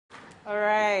All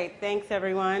right, thanks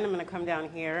everyone. I'm going to come down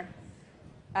here.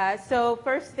 So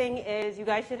first thing is you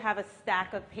guys should have a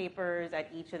stack of papers at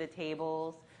each of the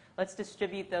tables. Let's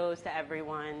distribute those to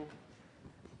everyone.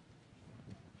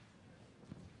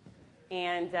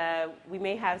 And we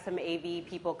may have some AV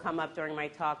people come up during my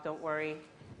talk. Don't worry.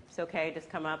 It's okay. Just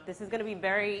come up. This is going to be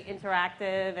very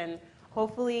interactive and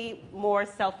hopefully more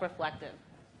self-reflective.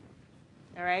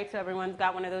 All right, so everyone's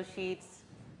got one of those sheets.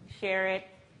 Share it.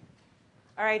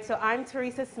 All right, so I'm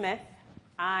Teresa Smith.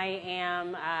 I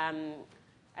am,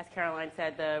 as Caroline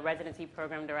said, the residency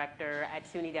program director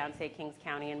at SUNY Downstate Kings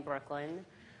County in Brooklyn.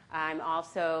 I'm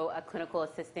also a clinical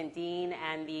assistant dean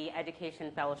and the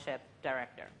education fellowship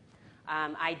director.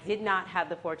 I did not have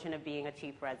the fortune of being a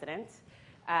chief resident,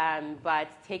 but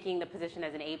taking the position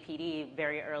as an APD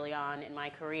very early on in my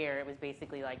career, it was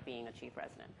basically like being a chief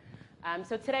resident.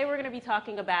 So today we're going to be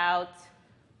talking about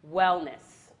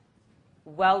wellness.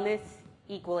 Wellness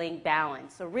equaling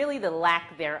balance, so really the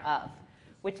lack thereof,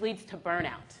 which leads to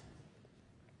burnout.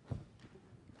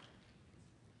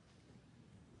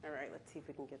 All right, let's see if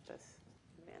we can get this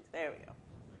advanced. There we go.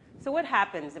 So what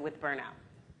happens with burnout?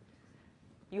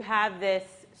 You have this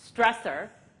stressor,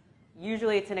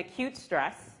 usually it's an acute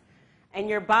stress, and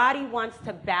your body wants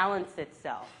to balance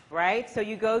itself, right? So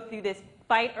you go through this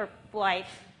fight or flight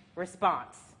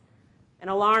response, an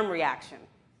alarm reaction.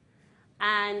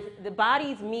 And the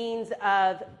body's means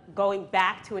of going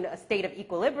back to a state of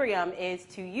equilibrium is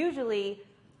to usually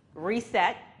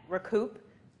reset, recoup,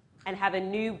 and have a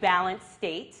new balanced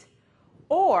state.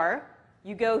 Or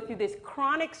you go through this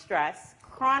chronic stress,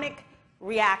 chronic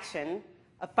reaction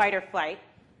of fight or flight,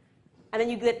 and then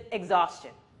you get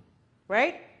exhaustion,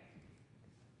 right?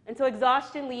 And so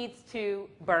exhaustion leads to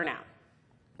burnout.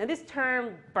 Now this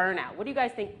term burnout, what do you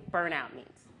guys think burnout means?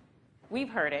 We've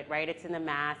heard it, right? It's in the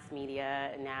mass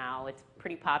media now. It's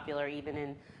pretty popular even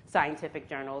in scientific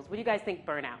journals. What do you guys think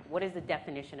burnout? What is the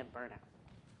definition of burnout?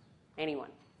 Anyone?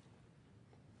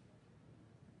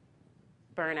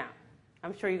 Burnout.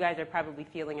 I'm sure you guys are probably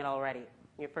feeling it already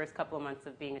in your first couple of months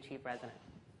of being a chief resident.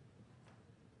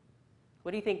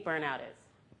 What do you think burnout is?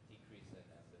 Decrease in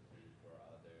empathy for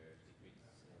others, decrease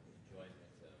in enjoyment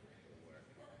of the work.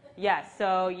 Yes,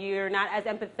 so you're not as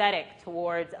empathetic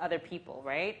towards other people,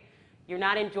 right? You're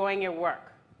not enjoying your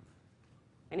work.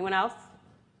 Anyone else?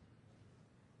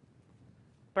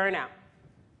 Burnout.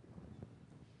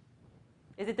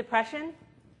 Is it depression?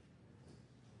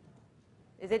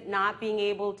 Is it not being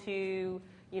able to,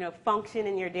 function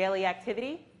in your daily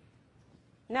activity?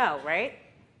 No, right?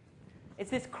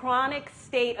 It's this chronic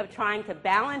state of trying to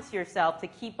balance yourself to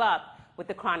keep up with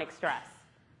the chronic stress.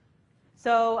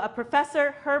 So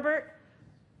Professor Herbert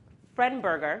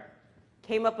Frenberger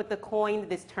came up with coined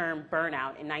this term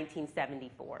burnout in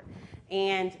 1974.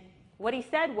 And what he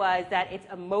said was that it's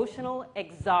emotional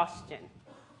exhaustion,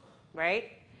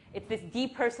 right? It's this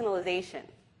depersonalization.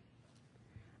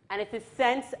 And it's a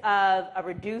sense of a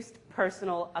reduced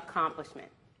personal accomplishment.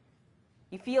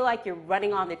 You feel like you're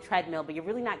running on the treadmill, but you're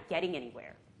really not getting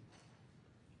anywhere,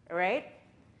 all right?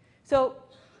 So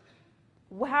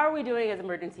how are we doing as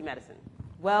emergency medicine?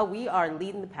 Well, we are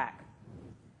leading the pack.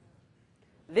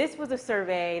 This was a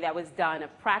survey that was done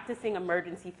of practicing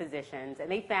emergency physicians, and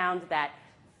they found that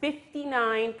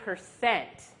 59%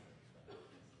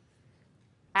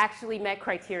 actually met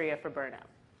criteria for burnout.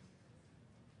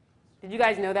 Did you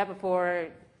guys know that before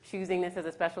choosing this as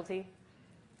a specialty?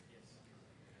 Yes.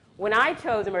 When I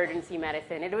chose emergency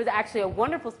medicine, it was actually a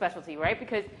wonderful specialty, right?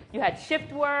 Because you had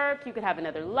shift work, you could have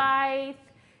another life,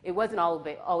 it wasn't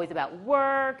always about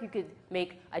work, you could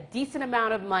make a decent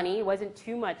amount of money, it wasn't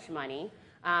too much money.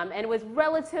 And it was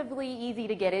relatively easy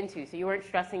to get into, so you weren't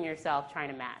stressing yourself trying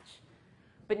to match.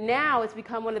 But now it's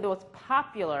become one of the most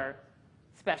popular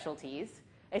specialties.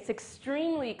 It's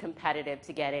extremely competitive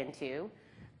to get into,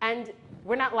 and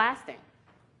we're not lasting.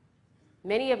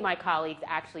 Many of my colleagues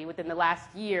actually within the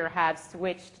last year have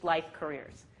switched life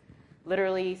careers.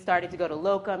 Literally started to go to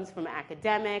locums from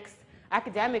academics.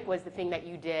 Academic was the thing that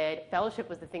you did, fellowship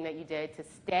was the thing that you did to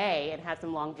stay and have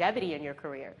some longevity in your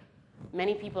career.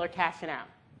 Many people are cashing out,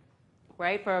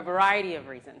 right, for a variety of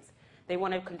reasons. They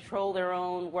want to control their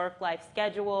own work-life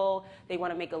schedule. They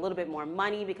want to make a little bit more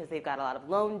money because they've got a lot of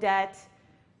loan debt.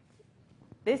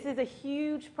 This is a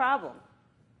huge problem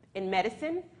in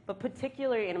medicine, but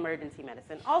particularly in emergency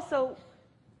medicine. Also,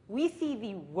 we see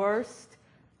the worst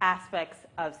aspects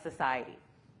of society,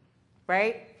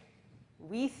 right?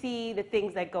 We see the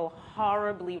things that go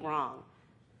horribly wrong.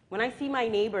 When I see my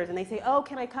neighbors and they say, oh,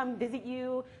 can I come visit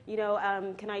you?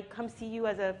 Can I come see you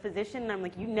as a physician? And I'm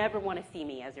like, you never want to see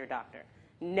me as your doctor.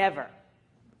 Never.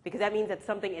 Because that means that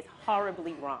something is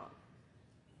horribly wrong.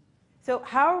 So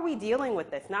how are we dealing with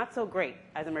this? Not so great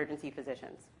as emergency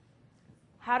physicians.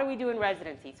 How do we do in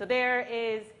residency? So there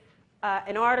is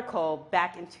an article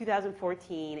back in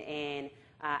 2014 in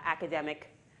Academic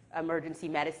Emergency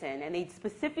Medicine, and they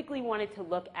specifically wanted to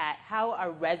look at how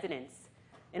are residents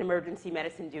in emergency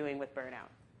medicine doing with burnout.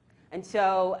 And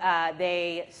so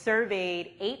they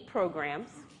surveyed 8 programs.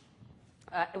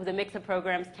 It was a mix of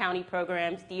programs, county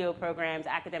programs, DO programs,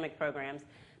 academic programs.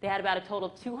 They had about a total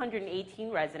of 218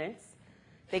 residents.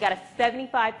 They got a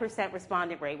 75%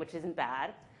 respondent rate, which isn't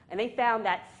bad. And they found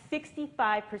that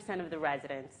 65% of the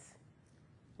residents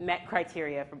met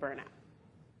criteria for burnout.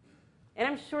 And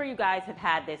I'm sure you guys have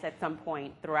had this at some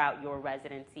point throughout your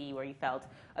residency where you felt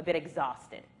a bit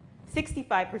exhausted.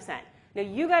 65%. Now,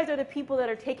 you guys are the people that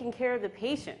are taking care of the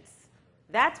patients.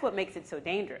 That's what makes it so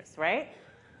dangerous, right?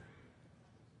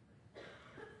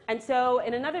 And so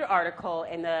in another article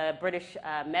in the British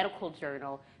Medical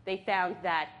Journal, they found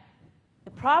that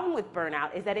the problem with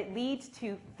burnout is that it leads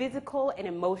to physical and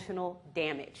emotional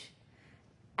damage.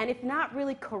 And if not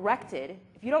really corrected,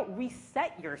 if you don't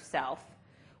reset yourself,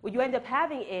 what you end up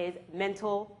having is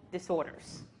mental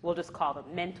disorders. We'll just call them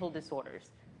mental disorders,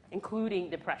 including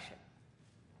depression.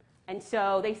 And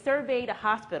so they surveyed a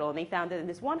hospital, and they found that in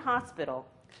this one hospital,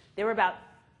 there were about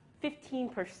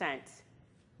 15%,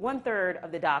 1/3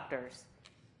 of the doctors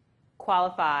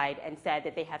qualified and said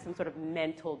that they had some sort of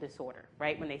mental disorder,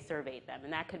 right, when they surveyed them.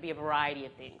 And that could be a variety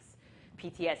of things: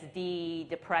 PTSD,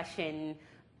 depression,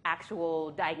 actual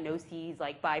diagnoses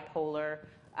like bipolar,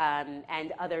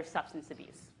 and other substance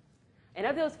abuse. And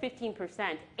of those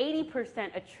 15%,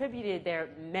 80% attributed their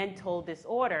mental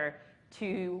disorder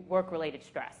to work-related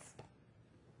stress.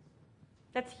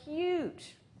 That's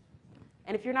huge.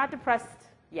 And if you're not depressed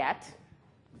yet,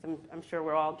 I'm sure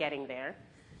we're all getting there,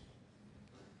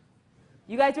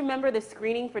 you guys remember the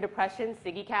screening for depression,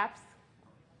 SIGI caps,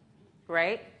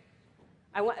 right?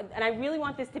 And I really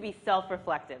want this to be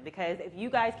self-reflective, because if you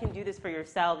guys can do this for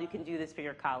yourselves, you can do this for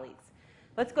your colleagues.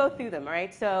 Let's go through them, all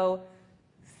right? So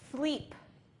sleep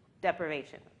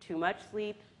deprivation, too much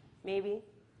sleep, maybe.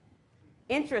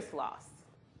 Interest loss.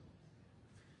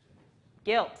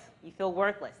 Guilt, you feel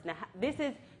worthless. Now, this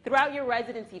is throughout your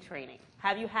residency training.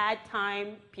 Have you had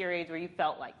time periods where you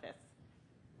felt like this,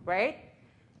 right?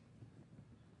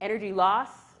 Energy loss,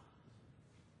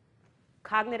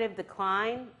 cognitive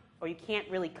decline, or you can't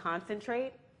really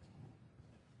concentrate.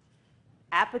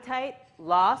 Appetite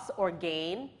loss or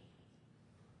gain.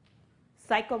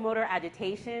 Psychomotor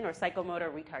agitation or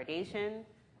psychomotor retardation,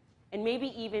 and maybe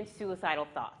even suicidal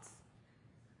thoughts.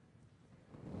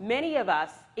 Many of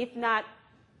us, if not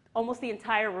almost the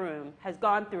entire room, has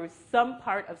gone through some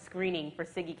part of screening for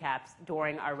SIGI caps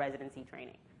during our residency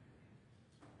training.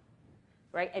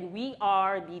 Right? And we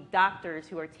are the doctors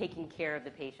who are taking care of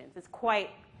the patients. It's quite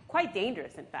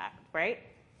dangerous, in fact, right?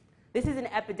 This is an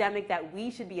epidemic that we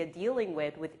should be dealing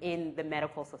with within the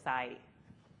medical society.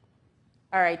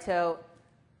 All right, so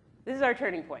this is our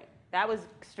turning point. That was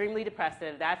extremely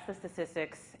depressive. That's the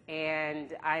statistics,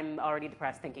 and I'm already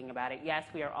depressed thinking about it. Yes,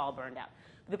 we are all burned out.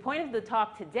 The point of the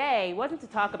talk today wasn't to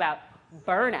talk about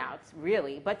burnouts,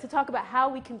 really, but to talk about how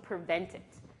we can prevent it.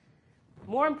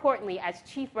 More importantly, as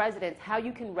chief residents, how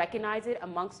you can recognize it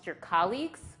amongst your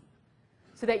colleagues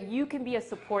so that you can be a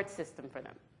support system for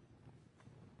them.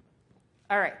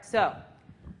 All right, so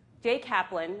Jay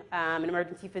Kaplan, an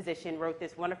emergency physician, wrote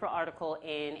this wonderful article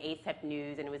in ACEP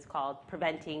News, and it was called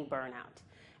Preventing Burnout.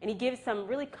 And he gives some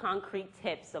really concrete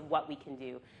tips of what we can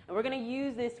do. And we're going to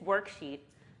use this worksheet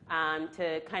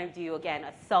to kind of do, again,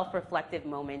 a self-reflective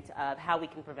moment of how we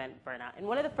can prevent burnout. And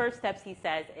one of the first steps he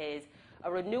says is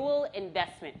a renewal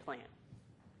investment plan,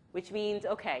 which means,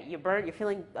 okay, you're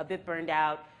feeling a bit burned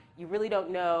out. You really don't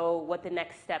know what the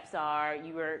next steps are.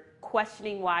 You were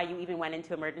questioning why you even went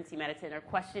into emergency medicine, or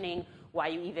questioning why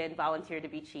you even volunteered to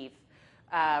be chief,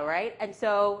 right? And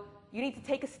so you need to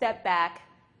take a step back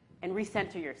and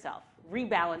recenter yourself,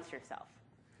 rebalance yourself.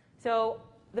 So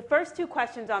the first 2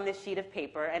 questions on this sheet of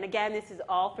paper, and again, this is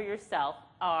all for yourself,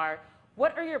 are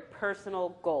what are your personal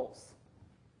goals?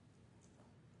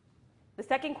 The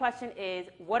second question is,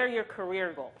 what are your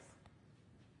career goals?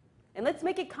 And let's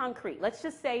make it concrete. Let's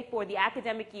just say for the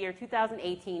academic year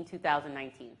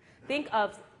 2018-2019, think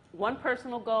of one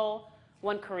personal goal,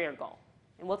 one career goal.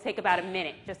 And we'll take about a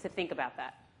minute just to think about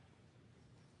that.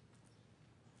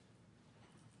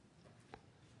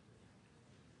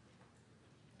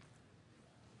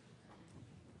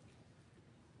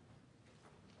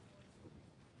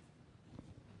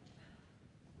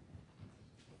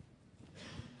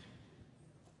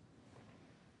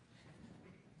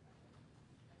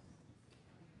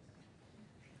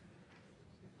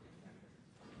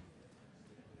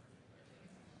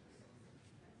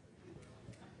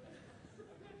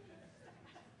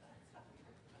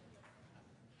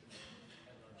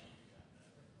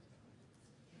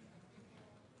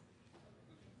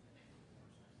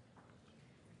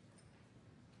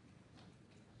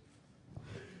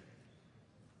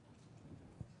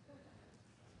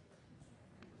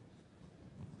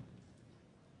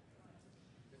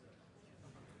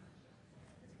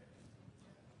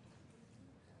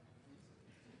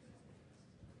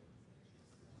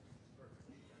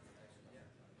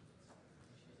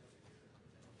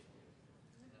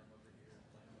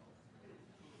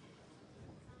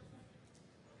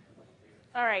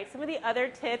 All right, some of the other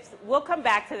tips, we'll come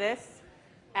back to this.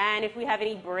 And if we have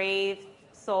any brave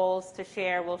souls to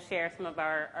share, we'll share some of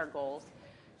our goals.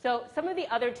 So some of the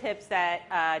other tips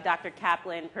that Dr.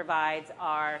 Kaplan provides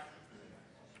are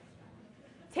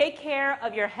take care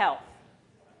of your health.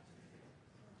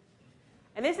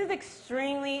 And this is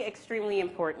extremely, extremely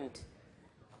important.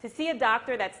 To see a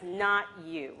doctor that's not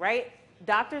you, right?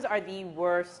 Doctors are the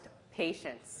worst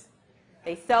patients.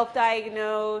 They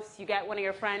self-diagnose. You get one of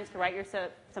your friends to write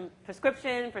some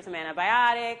prescription for some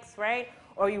antibiotics, right?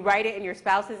 Or you write it in your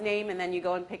spouse's name and then you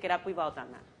go and pick it up. We've all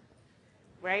done that,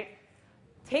 right?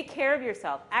 Take care of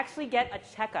yourself. Actually get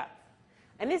a checkup.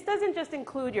 And this doesn't just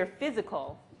include your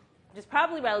physical, which is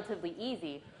probably relatively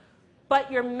easy,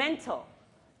 but your mental.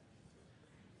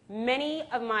 Many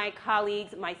of my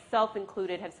colleagues, myself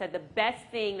included, have said the best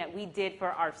thing that we did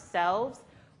for ourselves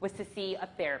was to see a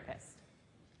therapist.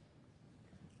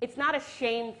 It's not a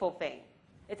shameful thing.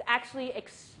 It's actually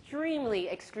extremely,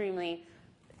 extremely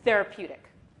therapeutic,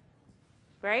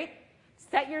 right?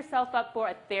 Set yourself up for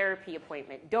a therapy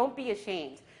appointment. Don't be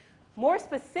ashamed. More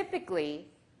specifically,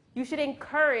 you should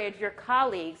encourage your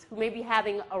colleagues who may be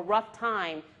having a rough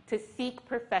time to seek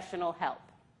professional help.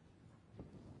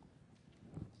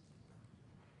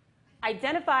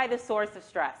 Identify the source of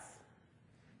stress.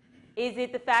 Is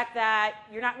it the fact that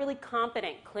you're not really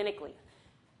competent clinically?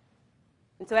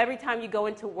 And so every time you go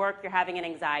into work, you're having an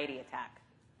anxiety attack?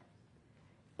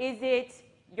 Is it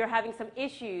you're having some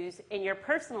issues in your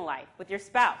personal life with your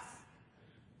spouse?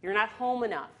 You're not home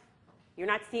enough. You're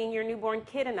not seeing your newborn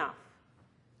kid enough,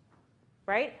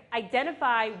 right?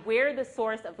 Identify where the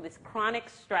source of this chronic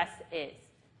stress is.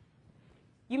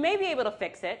 You may be able to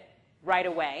fix it right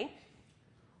away,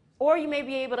 or you may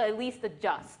be able to at least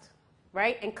adjust,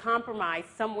 right, and compromise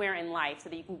somewhere in life so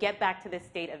that you can get back to this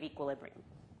state of equilibrium.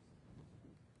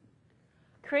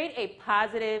 Create a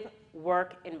positive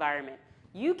work environment.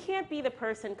 You can't be the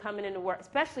person coming into work,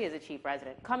 especially as a chief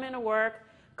resident, come into work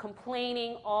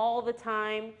complaining all the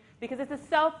time, because it's a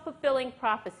self-fulfilling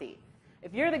prophecy.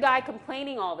 If you're the guy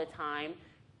complaining all the time,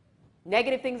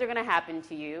 negative things are going to happen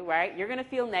to you, right? You're going to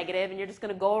feel negative, and you're just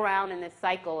going to go around in this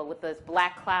cycle with this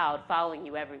black cloud following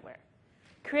you everywhere.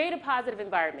 Create a positive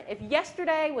environment. If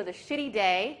yesterday was a shitty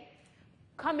day,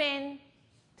 come in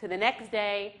to the next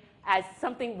day as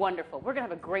something wonderful. We're going to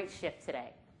have a great shift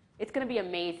today. It's going to be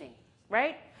amazing,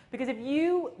 right? Because if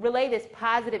you relay this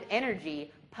positive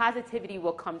energy, positivity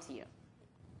will come to you.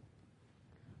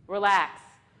 Relax.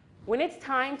 When it's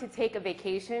time to take a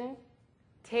vacation,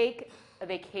 take a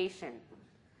vacation.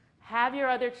 Have your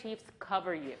other chiefs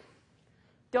cover you.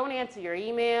 Don't answer your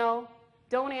email.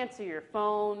 Don't answer your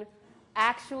phone.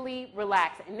 Actually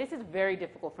relax. And this is very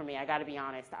difficult for me, I got to be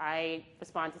honest. I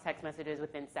respond to text messages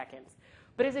within seconds.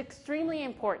 But it's extremely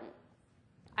important.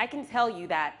 I can tell you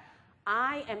that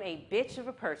I am a bitch of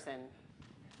a person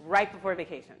right before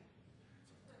vacation.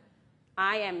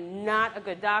 I am not a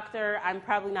good doctor. I'm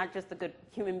probably not just a good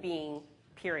human being,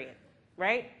 period,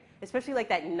 right? Especially like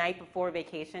that night before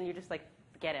vacation, you're just like,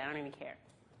 forget it, I don't even care.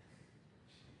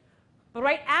 But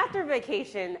right after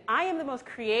vacation, I am the most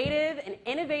creative and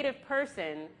innovative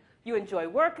person. You enjoy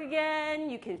work again.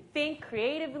 You can think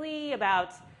creatively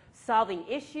about solving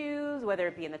issues, whether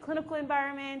it be in the clinical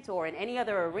environment or in any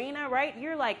other arena, right?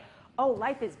 You're like, oh,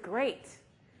 life is great.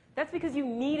 That's because you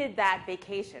needed that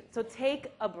vacation. So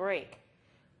take a break.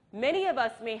 Many of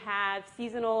us may have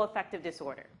seasonal affective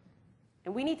disorder.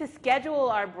 And we need to schedule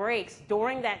our breaks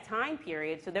during that time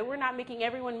period so that we're not making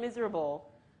everyone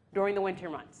miserable during the winter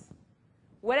months.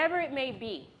 Whatever it may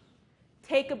be,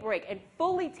 take a break and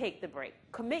fully take the break.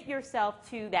 Commit yourself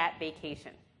to that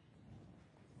vacation.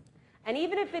 And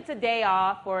even if it's a day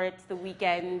off or it's the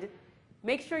weekend,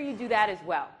 make sure you do that as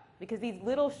well, because these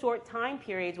little short time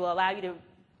periods will allow you to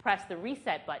press the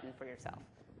reset button for yourself.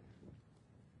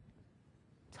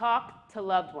 Talk to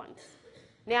loved ones.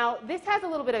 Now, this has a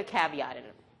little bit of a caveat in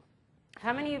it.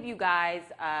 How many of you guys,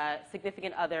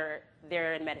 significant other,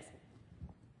 they're in medicine?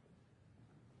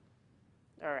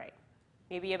 All right,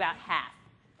 maybe about half.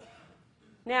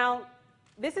 Now,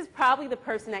 this is probably the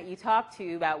person that you talk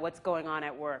to about what's going on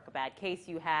at work, a bad case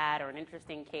you had or an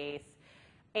interesting case.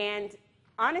 And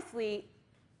honestly,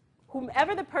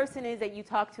 whomever the person is that you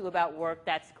talk to about work,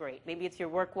 that's great. Maybe it's your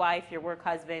work wife, your work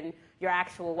husband, your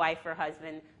actual wife or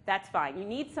husband. That's fine. You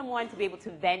need someone to be able to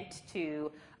vent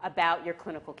to about your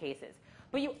clinical cases.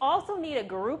 But you also need a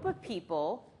group of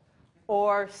people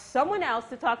or someone else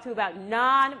to talk to about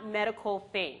non-medical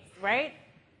things, right?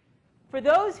 For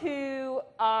those who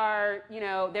are,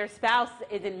 their spouse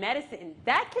is in medicine,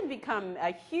 that can become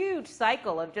a huge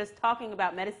cycle of just talking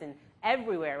about medicine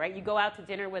everywhere, right? You go out to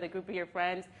dinner with a group of your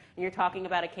friends and you're talking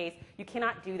about a case. You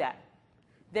cannot do that.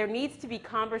 There needs to be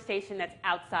conversation that's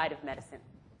outside of medicine.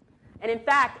 And in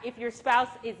fact, if your spouse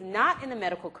is not in the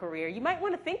medical career, you might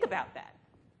want to think about that.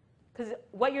 Because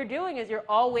what you're doing is you're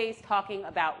always talking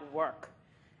about work.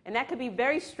 And that could be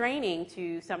very straining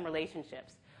to some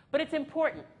relationships. But it's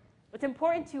important. It's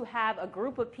important to have a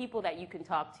group of people that you can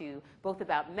talk to, both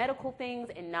about medical things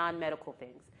and non-medical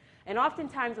things. And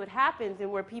oftentimes what happens and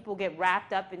where people get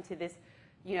wrapped up into this,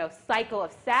 cycle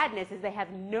of sadness is they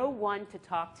have no one to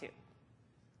talk to.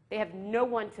 They have no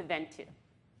one to vent to.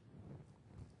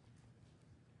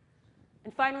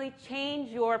 And finally,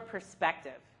 change your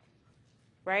perspective,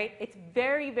 right? It's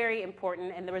very, very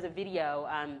important. And there was a video,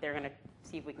 they're going to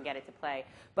see if we can get it to play.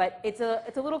 But it's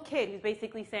a little kid who's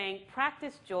basically saying,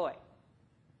 practice joy.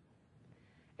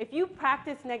 If you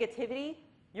practice negativity,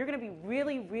 you're going to be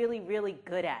really, really, really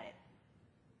good at it.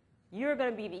 You're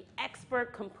going to be the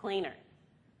expert complainer.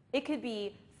 It could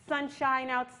be sunshine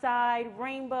outside,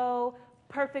 rainbow,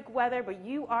 perfect weather, but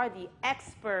you are the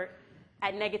expert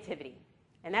at negativity.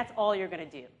 And that's all you're going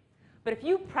to do. But if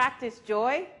you practice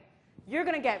joy, you're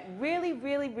going to get really,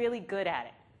 really, really good at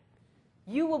it.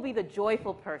 You will be the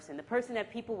joyful person, the person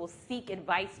that people will seek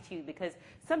advice to because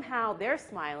somehow they're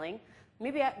smiling.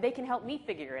 Maybe they can help me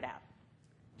figure it out.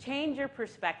 Change your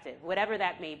perspective, whatever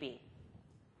that may be.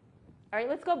 All right,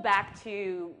 let's go back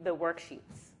to the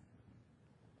worksheets.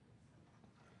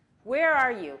 Where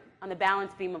are you on the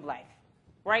balance beam of life?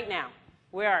 Right now,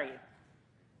 where are you?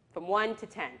 From 1 to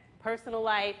 10, personal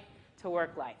life to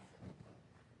work life.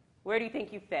 Where do you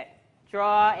think you fit?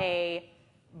 Draw a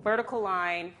vertical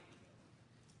line.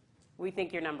 What do you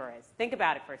think your number is? Think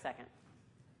about it for a second.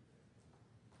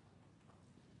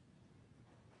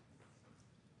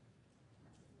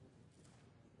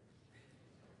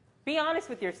 Be honest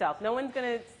with yourself. No one's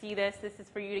going to see this. This is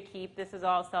for you to keep. This is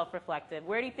all self-reflective.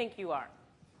 Where do you think you are?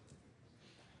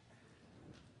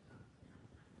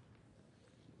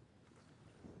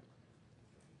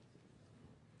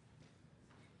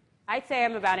 I'd say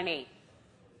I'm about an 8,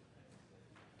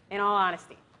 in all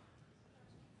honesty.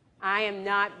 I am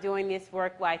not doing this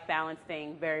work-life balance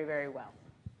thing very, very well,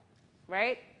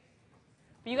 right?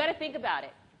 But you got to think about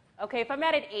it. Okay, if I'm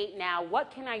at an 8 now,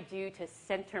 what can I do to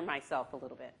center myself a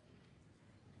little bit?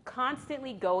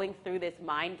 Constantly going through this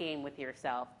mind game with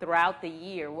yourself throughout the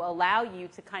year will allow you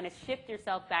to kind of shift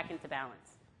yourself back into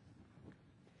balance.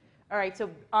 All right, so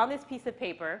on this piece of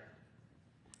paper,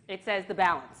 it says the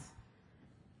balance.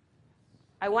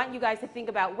 I want you guys to think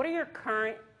about what are your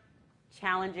current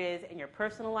challenges in your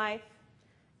personal life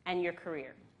and your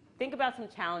career. Think about some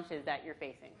challenges that you're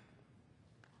facing.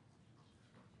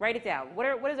 Write it down.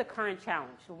 What is a current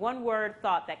challenge? One word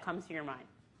thought that comes to your mind.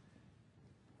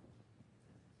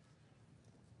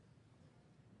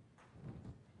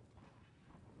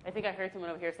 I think I heard someone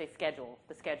over here say schedule,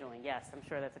 the scheduling. Yes, I'm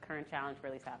sure that's a current challenge for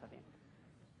at least half of you.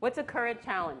 What's a current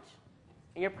challenge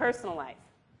in your personal life?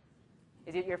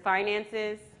 Is it your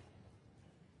finances?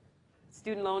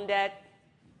 Student loan debt?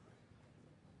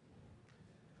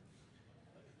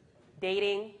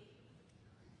 Dating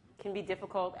can be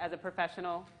difficult as a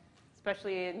professional,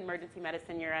 especially in emergency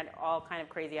medicine. You're at all kind of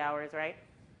crazy hours, right?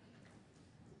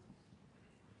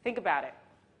 Think about it.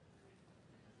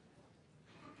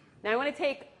 Now I want to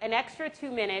take an extra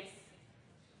 2 minutes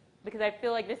because I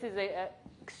feel like this is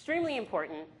extremely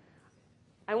important.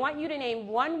 I want you to name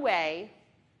one way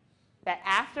that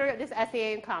after this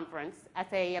SAEM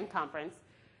conference,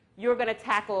 you're going to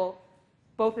tackle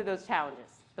both of those challenges,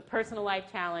 the personal life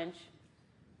challenge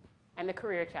and the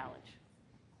career challenge.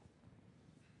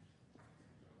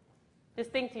 Just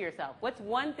think to yourself, what's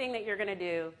one thing that you're going to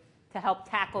do to help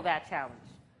tackle that challenge?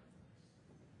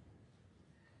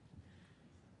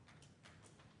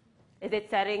 Is it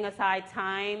setting aside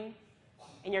time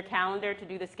in your calendar to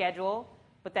do the schedule,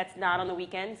 but that's not on the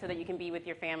weekend so that you can be with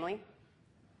your family?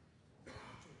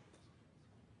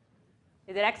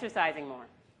 Is it exercising more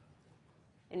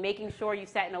and making sure you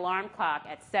set an alarm clock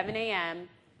at 7 a.m.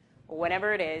 or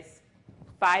whatever it is,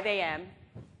 5 a.m.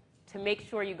 to make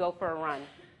sure you go for a run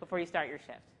before you start your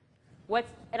shift?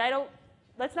 Let's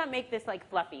not make this like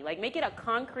fluffy. Like make it a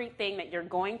concrete thing that you're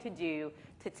going to do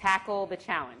to tackle the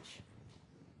challenge.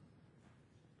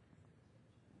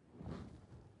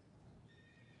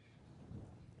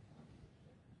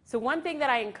 So one thing that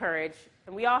I encourage,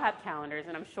 and we all have calendars,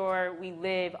 and I'm sure we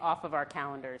live off of our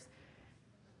calendars.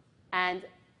 And,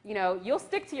 you'll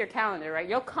stick to your calendar, right?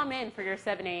 You'll come in for your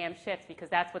 7 a.m. shift because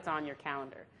that's what's on your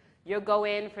calendar. You'll go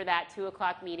in for that 2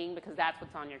 o'clock meeting because that's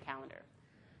what's on your calendar.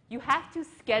 You have to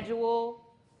schedule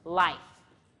life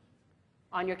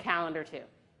on your calendar too.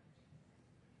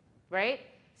 right?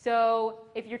 So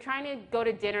if you're trying to go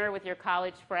to dinner with your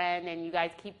college friend and you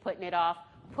guys keep putting it off,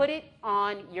 put it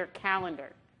on your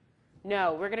calendar.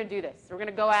 No, we're going to do this. We're going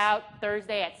to go out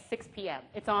Thursday at 6 p.m.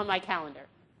 It's on my calendar.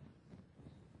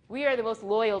 We are the most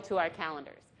loyal to our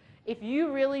calendars. If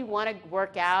you really want to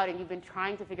work out and you've been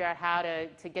trying to figure out how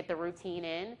to get the routine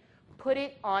in, put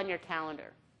it on your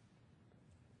calendar,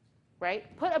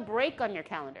 right? Put a break on your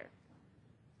calendar.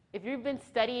 If you've been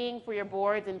studying for your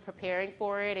boards and preparing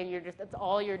for it and that's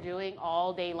all you're doing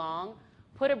all day long,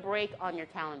 put a break on your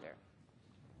calendar.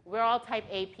 We're all type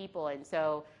A people, and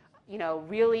so,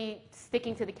 really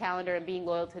sticking to the calendar and being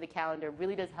loyal to the calendar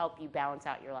really does help you balance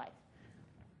out your life.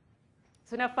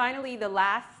 So now finally, the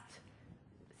last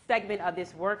segment of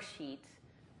this worksheet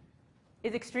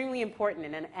is extremely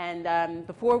important, and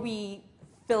before we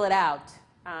fill it out,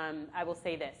 I will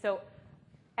say this. So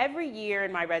every year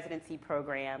in my residency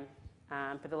program,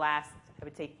 for the last, I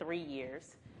would say, 3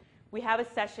 years, we have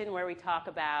a session where we talk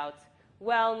about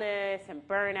wellness and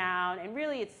burnout, and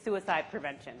really it's suicide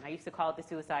prevention. I used to call it the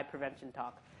suicide prevention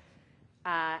talk.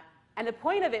 And the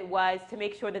point of it was to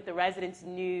make sure that the residents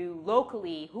knew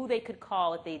locally who they could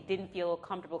call if they didn't feel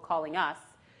comfortable calling us,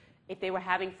 if they were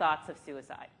having thoughts of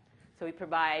suicide. So we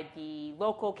provide the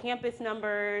local campus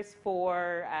numbers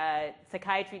for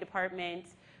psychiatry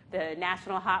departments, the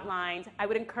national hotlines. I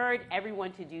would encourage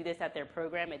everyone to do this at their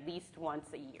program at least once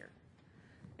a year.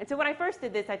 And so when I first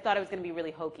did this, I thought it was going to be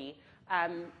really hokey,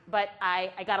 but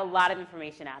I got a lot of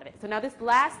information out of it. So now this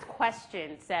last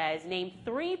question says, name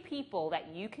 3 people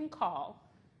that you can call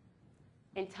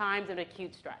in times of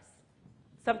acute stress.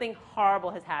 Something horrible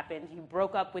has happened. You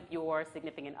broke up with your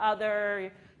significant other,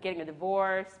 you're getting a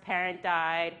divorce, parent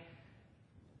died.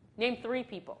 Name 3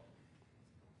 people.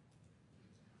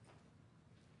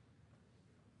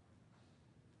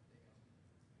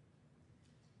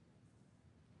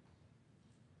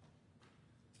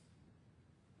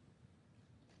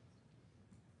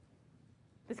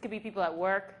 This could be people at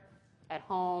work, at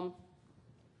home,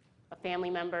 a family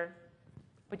member,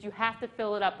 but you have to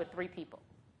fill it up with 3 people.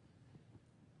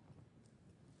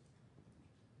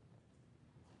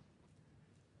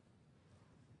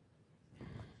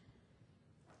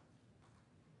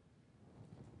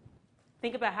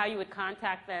 Think about how you would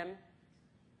contact them.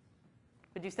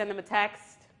 Would you send them a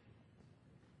text?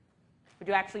 Would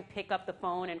you actually pick up the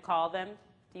phone and call them?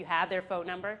 Do you have their phone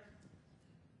number?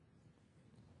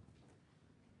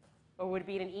 Or would it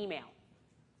be an email?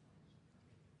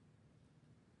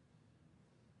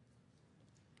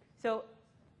 So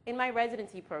in my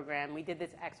residency program, we did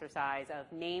this exercise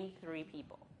of name 3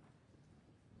 people.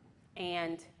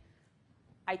 And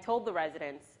I told the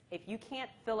residents, if you can't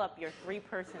fill up your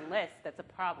 3-person list, that's a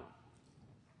problem.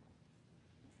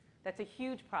 That's a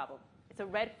huge problem. It's a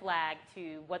red flag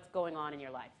to what's going on in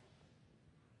your life.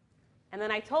 And then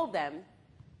I told them,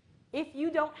 if you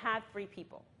don't have 3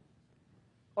 people,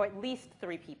 or at least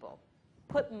 3 people,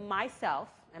 put myself,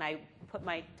 and I put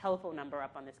my telephone number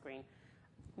up on the screen,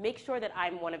 make sure that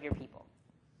I'm one of your people.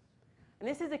 And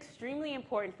this is extremely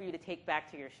important for you to take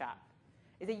back to your shop,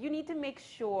 is that you need to make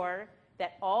sure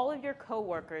that all of your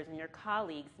coworkers and your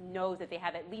colleagues knows that they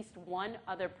have at least one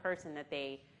other person that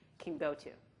they can go to.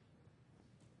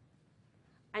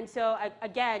 And so,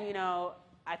 again,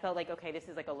 I felt like, okay, this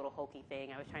is like a little hokey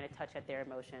thing. I was trying to touch at their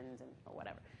emotions or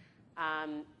whatever.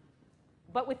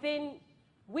 But within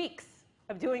weeks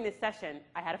of doing this session,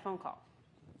 I had a phone call.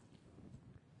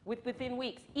 Within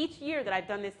weeks, each year that I've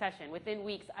done this session, within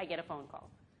weeks, I get a phone call.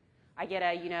 I get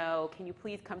a, can you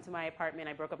please come to my apartment?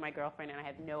 I broke up with my girlfriend and I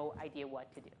have no idea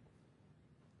what to do.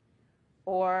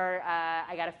 Or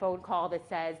I got a phone call that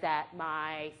says that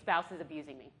my spouse is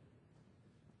abusing me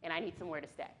and I need somewhere to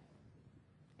stay.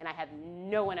 And I have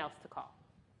no one else to call.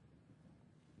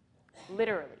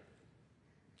 Literally.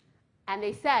 And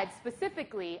they said,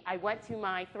 specifically, I went to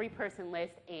my 3-person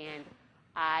list and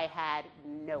I had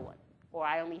no one. Or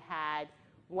I only had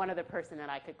one other person that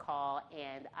I could call,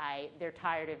 and they're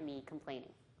tired of me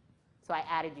complaining. So I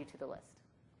added you to the list.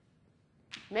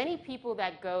 Many people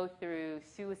that go through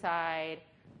suicide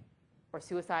or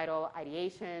suicidal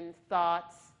ideations,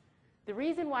 thoughts, the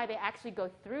reason why they actually go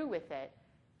through with it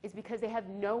is because they have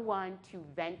no one to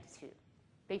vent to.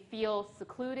 They feel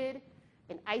secluded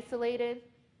and isolated.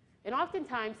 And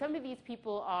oftentimes, some of these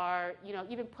people are,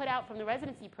 even put out from the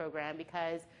residency program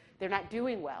because they're not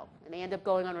doing well, and they end up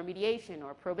going on remediation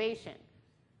or probation.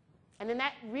 And then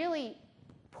that really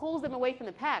pulls them away from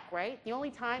the pack, right? The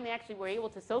only time they actually were able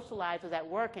to socialize was at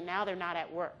work, and now they're not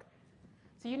at work.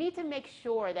 So you need to make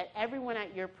sure that everyone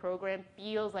at your program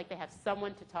feels like they have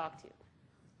someone to talk to.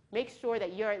 Make sure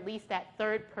that you're at least that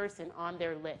 3rd person on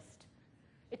their list.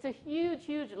 It's a huge,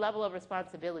 huge level of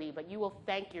responsibility, but you will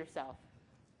thank yourself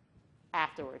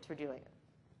afterwards for doing it.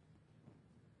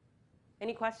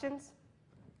 Any questions?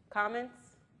 Comments?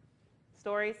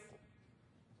 Stories?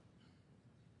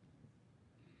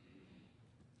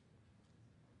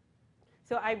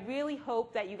 So I really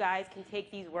hope that you guys can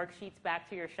take these worksheets back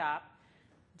to your shop,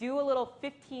 do a little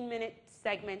 15-minute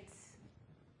segment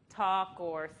talk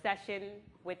or session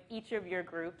with each of your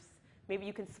groups. Maybe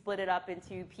you can split it up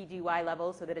into PGY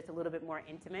levels so that it's a little bit more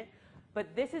intimate.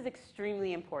 But this is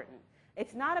extremely important.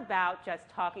 It's not about just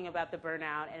talking about the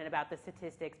burnout and about the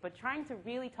statistics, but trying to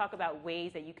really talk about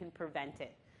ways that you can prevent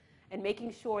it and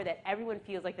making sure that everyone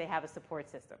feels like they have a support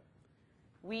system.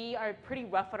 We are pretty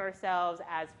rough on ourselves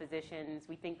as physicians.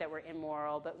 We think that we're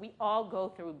immoral, but we all go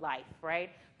through life,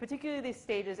 right? Particularly these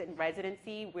stages in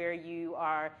residency where you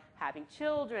are having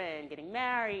children, getting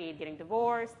married, getting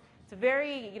divorced. It's a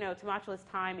very, tumultuous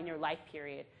time in your life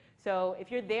period. So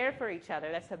if you're there for each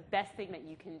other, that's the best thing that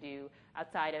you can do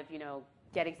outside of,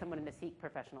 getting someone in to seek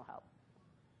professional help.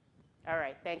 All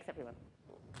right, thanks everyone.